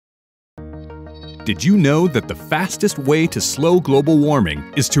Did you know that the fastest way to slow global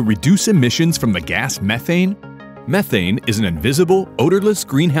warming is to reduce emissions from the gas methane? Methane is an invisible, odorless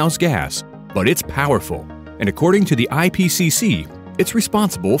greenhouse gas, but it's powerful. And according to the IPCC, it's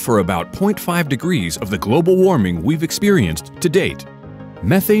responsible for about 0.5 degrees of the global warming we've experienced to date.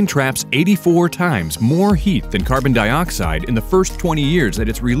 Methane traps 84 times more heat than carbon dioxide in the first 20 years that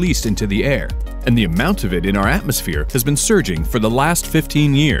it's released into the air, and the amount of it in our atmosphere has been surging for the last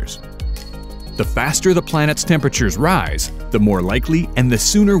 15 years. The faster the planet's temperatures rise, the more likely and the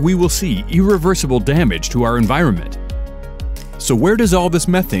sooner we will see irreversible damage to our environment. So where does all this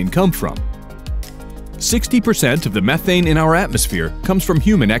methane come from? 60% of the methane in our atmosphere comes from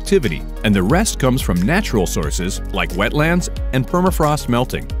human activity, and the rest comes from natural sources like wetlands and permafrost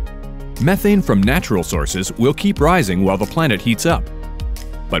melting. Methane from natural sources will keep rising while the planet heats up.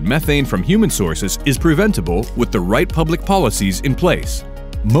 But methane from human sources is preventable with the right public policies in place.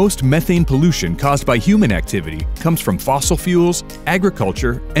 Most methane pollution caused by human activity comes from fossil fuels,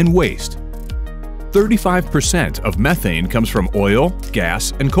 agriculture, and waste. 35% of methane comes from oil,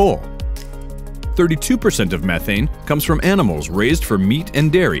 gas, and coal. 32% of methane comes from animals raised for meat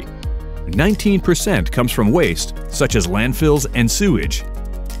and dairy. 19% comes from waste, such as landfills and sewage.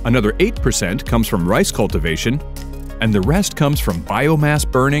 Another 8% comes from rice cultivation, and the rest comes from biomass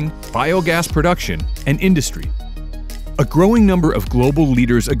burning, biogas production, and industry. A growing number of global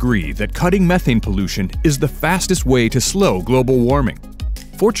leaders agree that cutting methane pollution is the fastest way to slow global warming.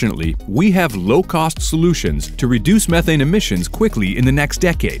 Fortunately, we have low-cost solutions to reduce methane emissions quickly in the next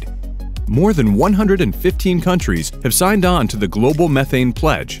decade. More than 115 countries have signed on to the Global Methane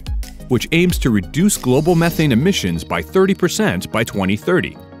Pledge, which aims to reduce global methane emissions by 30% by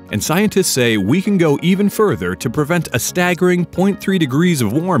 2030. And scientists say we can go even further to prevent a staggering 0.3 degrees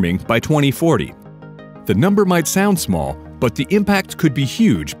of warming by 2040. The number might sound small, but the impact could be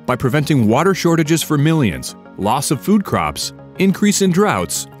huge by preventing water shortages for millions, loss of food crops, increase in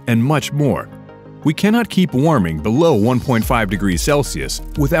droughts, and much more. We cannot keep warming below 1.5 degrees Celsius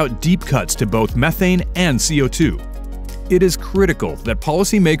without deep cuts to both methane and CO2. It is critical that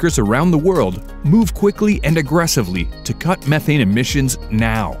policymakers around the world move quickly and aggressively to cut methane emissions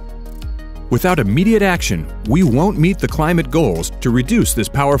now. Without immediate action, we won't meet the climate goals to reduce this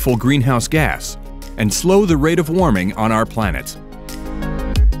powerful greenhouse gas and slow the rate of warming on our planet.